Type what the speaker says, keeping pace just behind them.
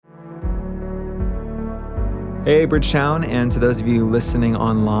Hey, Bridgetown, and to those of you listening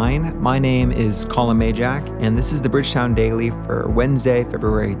online, my name is Colin Majak, and this is the Bridgetown Daily for Wednesday,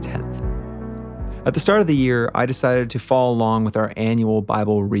 February 10th. At the start of the year, I decided to follow along with our annual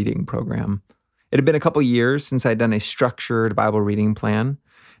Bible reading program. It had been a couple years since I'd done a structured Bible reading plan,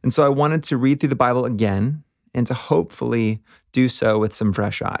 and so I wanted to read through the Bible again and to hopefully do so with some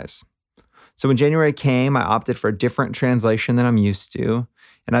fresh eyes. So when January came, I opted for a different translation than I'm used to,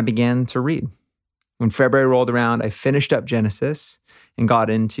 and I began to read. When February rolled around, I finished up Genesis and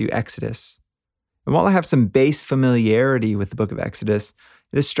got into Exodus. And while I have some base familiarity with the book of Exodus,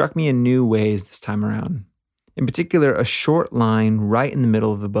 it has struck me in new ways this time around. In particular, a short line right in the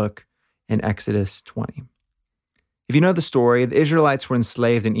middle of the book in Exodus 20. If you know the story, the Israelites were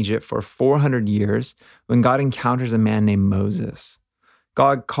enslaved in Egypt for 400 years when God encounters a man named Moses.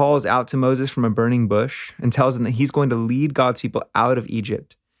 God calls out to Moses from a burning bush and tells him that he's going to lead God's people out of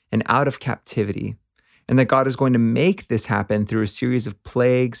Egypt and out of captivity, and that God is going to make this happen through a series of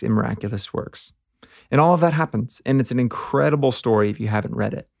plagues and miraculous works. And all of that happens, and it's an incredible story if you haven't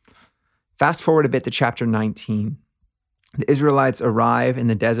read it. Fast forward a bit to chapter 19. The Israelites arrive in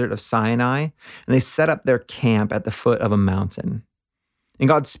the desert of Sinai, and they set up their camp at the foot of a mountain. And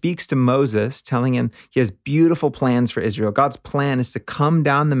God speaks to Moses, telling him he has beautiful plans for Israel. God's plan is to come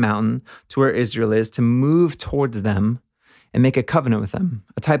down the mountain to where Israel is, to move towards them and make a covenant with them,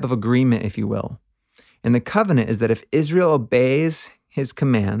 a type of agreement, if you will. And the covenant is that if Israel obeys his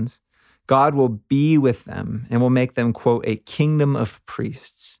commands, God will be with them and will make them, quote, a kingdom of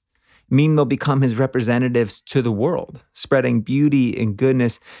priests, meaning they'll become his representatives to the world, spreading beauty and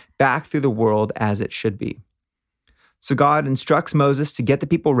goodness back through the world as it should be. So God instructs Moses to get the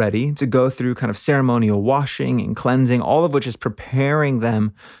people ready to go through kind of ceremonial washing and cleansing, all of which is preparing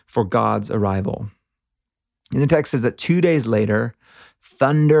them for God's arrival. And the text says that 2 days later,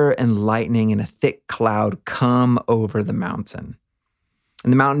 thunder and lightning and a thick cloud come over the mountain.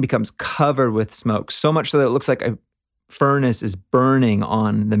 And the mountain becomes covered with smoke, so much so that it looks like a furnace is burning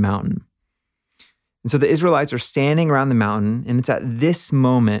on the mountain. And so the Israelites are standing around the mountain, and it's at this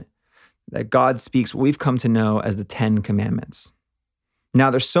moment that God speaks what we've come to know as the 10 Commandments.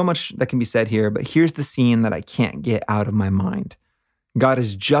 Now, there's so much that can be said here, but here's the scene that I can't get out of my mind. God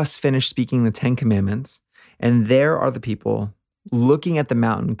has just finished speaking the 10 Commandments, and there are the people looking at the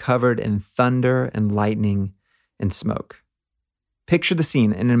mountain covered in thunder and lightning and smoke. Picture the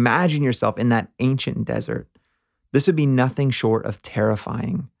scene and imagine yourself in that ancient desert. This would be nothing short of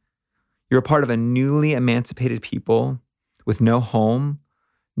terrifying. You're a part of a newly emancipated people with no home,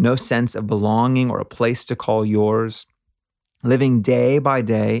 no sense of belonging or a place to call yours, living day by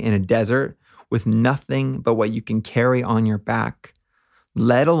day in a desert with nothing but what you can carry on your back,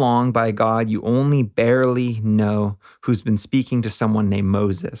 led along by God you only barely know, who's been speaking to someone named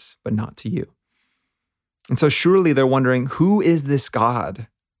Moses, but not to you. And so surely they're wondering, who is this God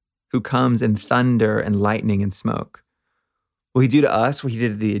who comes in thunder and lightning and smoke? Will he do to us what he did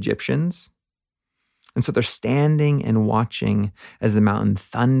to the Egyptians? And so they're standing and watching as the mountain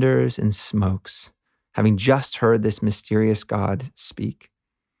thunders and smokes, having just heard this mysterious God speak.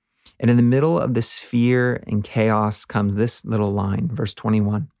 And in the middle of this fear and chaos comes this little line, verse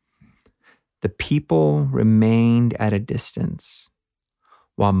 21. The people remained at a distance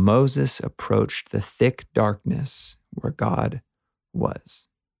while Moses approached the thick darkness where God was.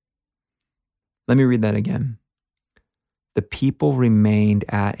 Let me read that again. The people remained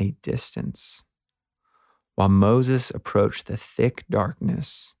at a distance while Moses approached the thick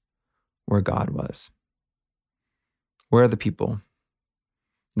darkness where God was. Where are the people?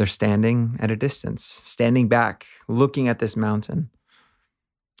 They're standing at a distance, standing back, looking at this mountain.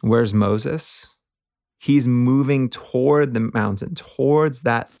 Where's Moses? He's moving toward the mountain, towards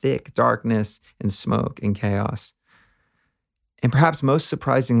that thick darkness and smoke and chaos. And perhaps most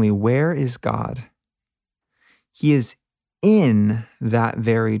surprisingly, where is God? He is in that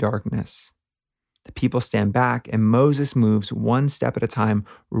very darkness. The people stand back, and Moses moves one step at a time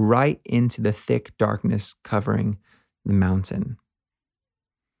right into the thick darkness covering the mountain.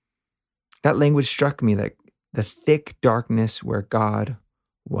 That language struck me, like the thick darkness where God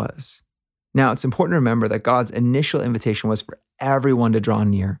was. Now, it's important to remember that God's initial invitation was for everyone to draw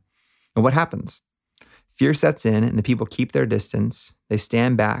near. And what happens? Fear sets in, and the people keep their distance. They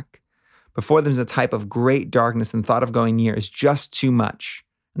stand back. Before them is a type of great darkness, and the thought of going near is just too much,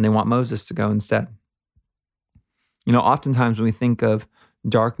 and they want Moses to go instead. You know, oftentimes when we think of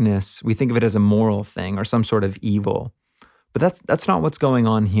darkness, we think of it as a moral thing or some sort of evil. But that's not what's going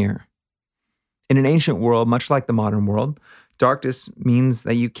on here. In an ancient world, much like the modern world, darkness means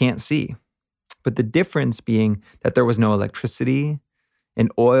that you can't see. But the difference being that there was no electricity,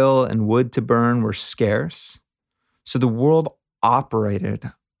 and oil and wood to burn were scarce, So the world operated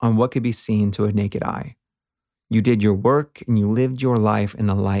on what could be seen to a naked eye. You did your work and you lived your life in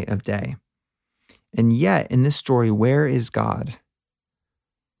the light of day. And yet, in this story, where is God?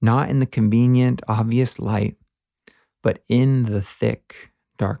 Not in the convenient, obvious light, but in the thick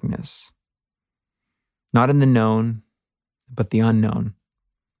darkness. Not in the known, but the unknown.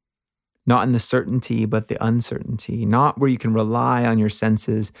 Not in the certainty, but the uncertainty. Not where you can rely on your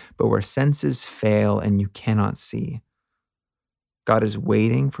senses, but where senses fail and you cannot see. God is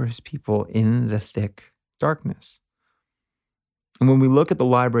waiting for his people in the thick darkness. And when we look at the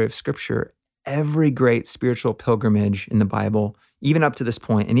library of Scripture, every great spiritual pilgrimage in the Bible, even up to this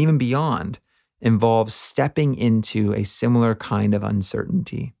point and even beyond, involves stepping into a similar kind of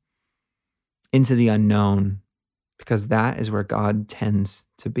uncertainty, into the unknown, because that is where God tends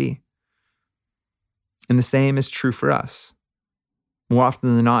to be. And the same is true for us. More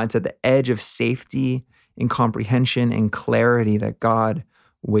often than not, it's at the edge of safety and comprehension and clarity that God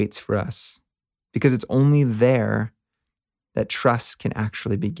waits for us, because it's only there that trust can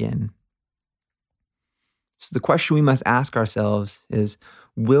actually begin. So the question we must ask ourselves is,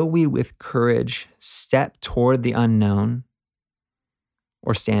 will we with courage step toward the unknown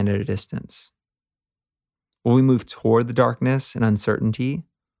or stand at a distance? Will we move toward the darkness and uncertainty,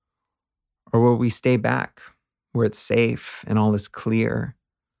 or will we stay back where it's safe and all is clear?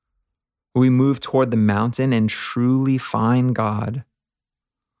 Will we move toward the mountain and truly find God,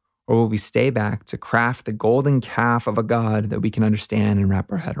 or will we stay back to craft the golden calf of a God that we can understand and wrap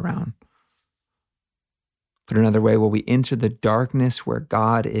our head around? Put another way, will we enter the darkness where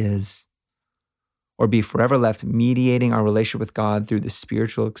God is, or be forever left mediating our relationship with God through the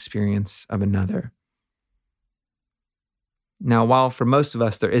spiritual experience of another? Now, while for most of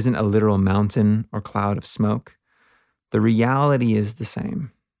us there isn't a literal mountain or cloud of smoke, the reality is the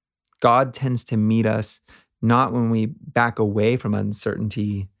same. God tends to meet us not when we back away from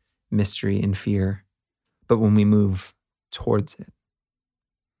uncertainty, mystery, and fear, but when we move towards it.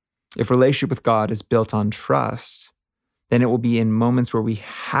 If relationship with God is built on trust, then it will be in moments where we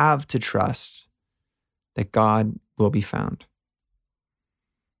have to trust that God will be found.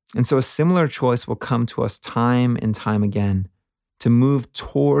 And so a similar choice will come to us time and time again, to move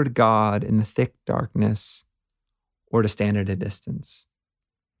toward God in the thick darkness or to stand at a distance.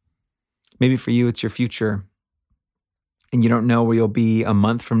 Maybe for you, it's your future, and you don't know where you'll be a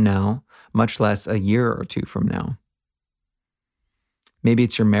month from now, much less a year or two from now. Maybe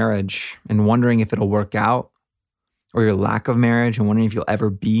it's your marriage and wondering if it'll work out, or your lack of marriage and wondering if you'll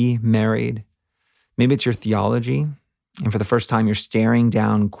ever be married. Maybe it's your theology, and for the first time, you're staring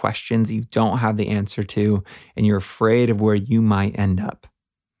down questions you don't have the answer to, and you're afraid of where you might end up.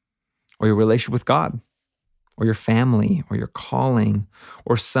 Or your relationship with God, or your family, or your calling,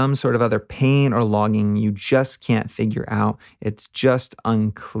 or some sort of other pain or longing you just can't figure out. It's just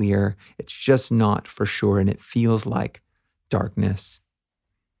unclear. It's just not for sure, and it feels like darkness.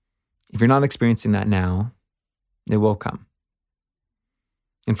 If you're not experiencing that now, it will come.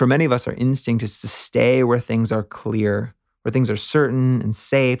 And for many of us, our instinct is to stay where things are clear, where things are certain and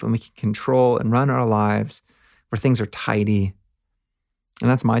safe, and we can control and run our lives, where things are tidy. And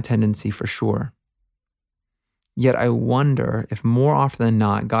that's my tendency for sure. Yet I wonder if more often than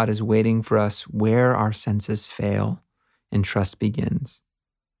not, God is waiting for us where our senses fail and trust begins,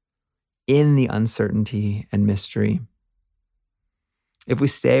 in the uncertainty and mystery. If we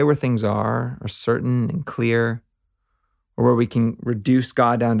stay where things are certain and clear, or where we can reduce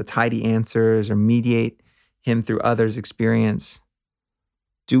God down to tidy answers or mediate him through others' experience,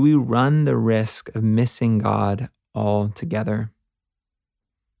 do we run the risk of missing God altogether?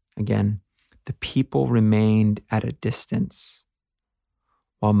 Again, the people remained at a distance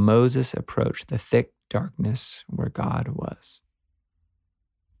while Moses approached the thick darkness where God was.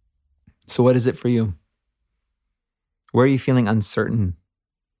 So what is it for you? Where are you feeling uncertain,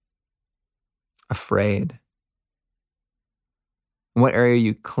 afraid? In what area are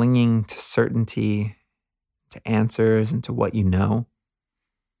you clinging to certainty, to answers, and to what you know?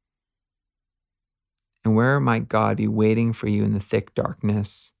 And where might God be waiting for you in the thick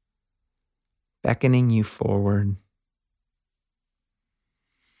darkness, beckoning you forward?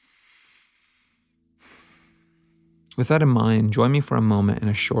 With that in mind, join me for a moment in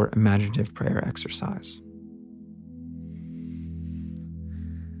a short imaginative prayer exercise.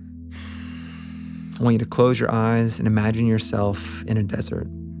 I want you to close your eyes and imagine yourself in a desert.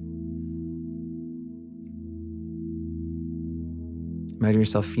 Imagine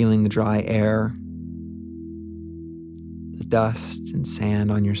yourself feeling the dry air, the dust and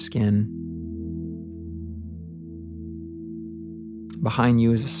sand on your skin. Behind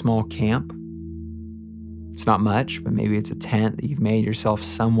you is a small camp. It's not much, but maybe it's a tent that you've made yourself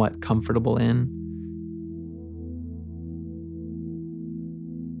somewhat comfortable in.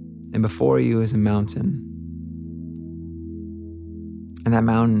 And before you is a mountain. And that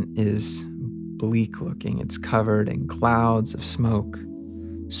mountain is bleak looking. It's covered in clouds of smoke,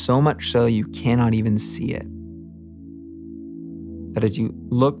 so much so you cannot even see it. That as you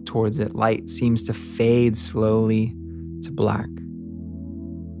look towards it, light seems to fade slowly to black.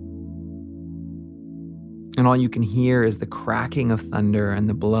 And all you can hear is the cracking of thunder and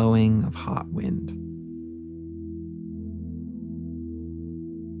the blowing of hot wind.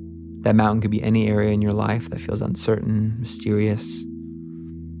 That mountain could be any area in your life that feels uncertain, mysterious,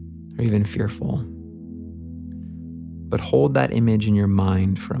 or even fearful. But hold that image in your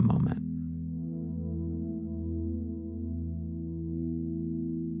mind for a moment.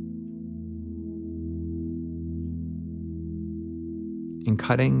 And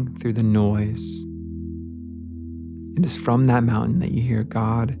cutting through the noise, it is from that mountain that you hear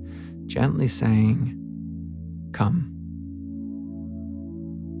God gently saying, "Come."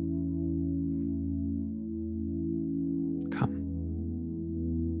 Come.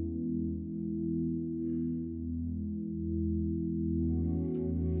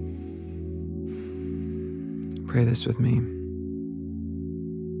 Pray this with me.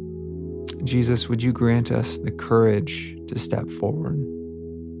 Jesus, would you grant us the courage to step forward,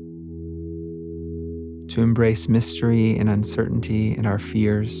 to embrace mystery and uncertainty and our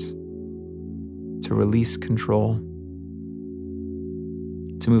fears, to release control,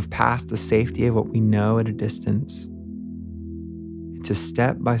 to move past the safety of what we know at a distance, and to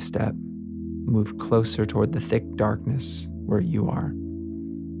step by step move closer toward the thick darkness where you are.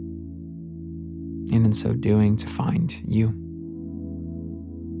 And in so doing, to find you.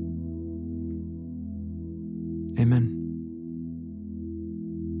 Amen.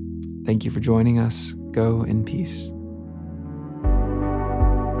 Thank you for joining us. Go in peace.